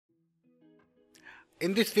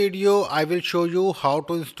In this video, I will show you how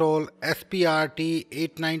to install SPRT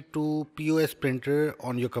 892 POS printer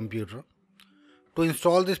on your computer. To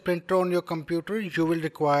install this printer on your computer, you will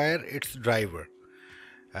require its driver.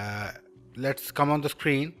 Let's come on the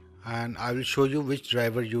screen and I will show you which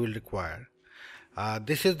driver you will require.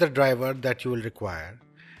 This is the driver that you will require,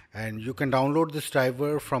 and you can download this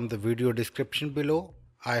driver from the video description below.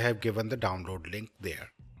 I have given the download link there.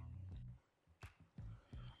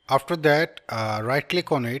 After that, right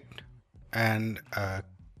click on it and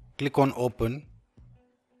click on open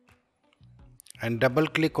and double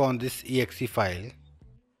click on this exe file.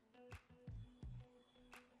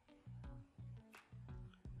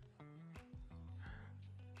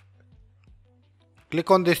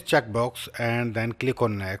 Click on this checkbox and then click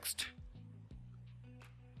on next.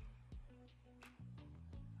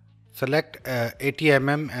 Select 80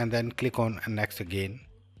 mm and then click on next again.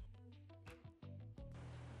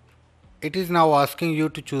 It is now asking you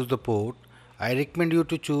to choose the port. I recommend you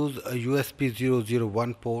to choose a USB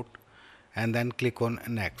 001 port and then click on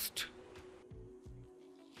next.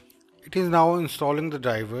 It is now installing the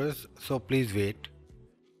drivers, so please wait.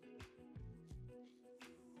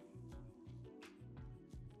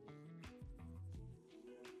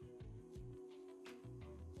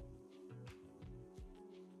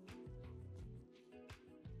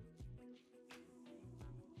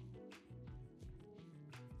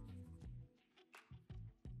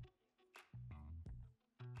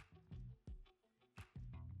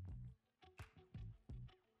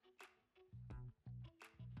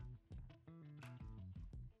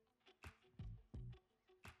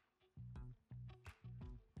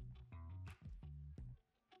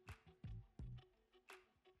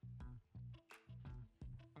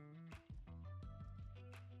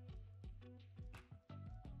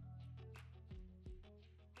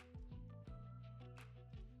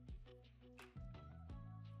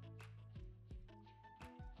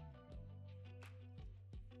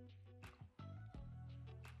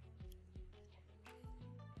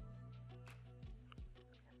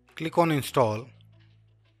 Click on install.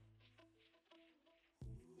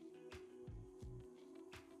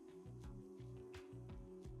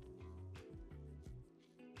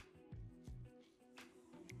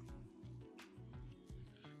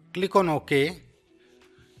 Click on OK.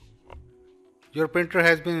 Your printer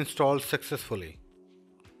has been installed successfully.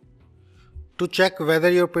 To check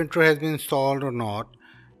whether your printer has been installed or not,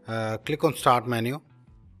 click on Start menu,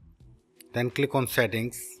 then click on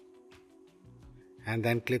Settings, and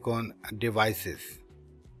then click on Devices.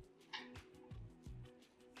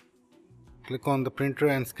 Click on the printer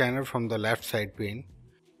and scanner from the left side pane.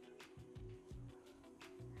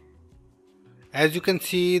 As you can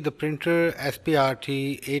see, the printer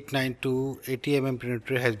SPRT 892 80 mm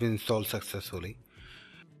printer has been installed successfully.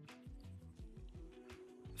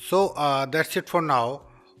 So that's it for now.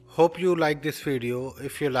 Hope you like this video.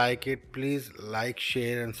 If you like it, please like,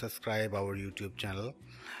 share and subscribe our YouTube channel.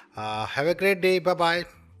 Have a great day. Bye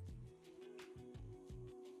bye.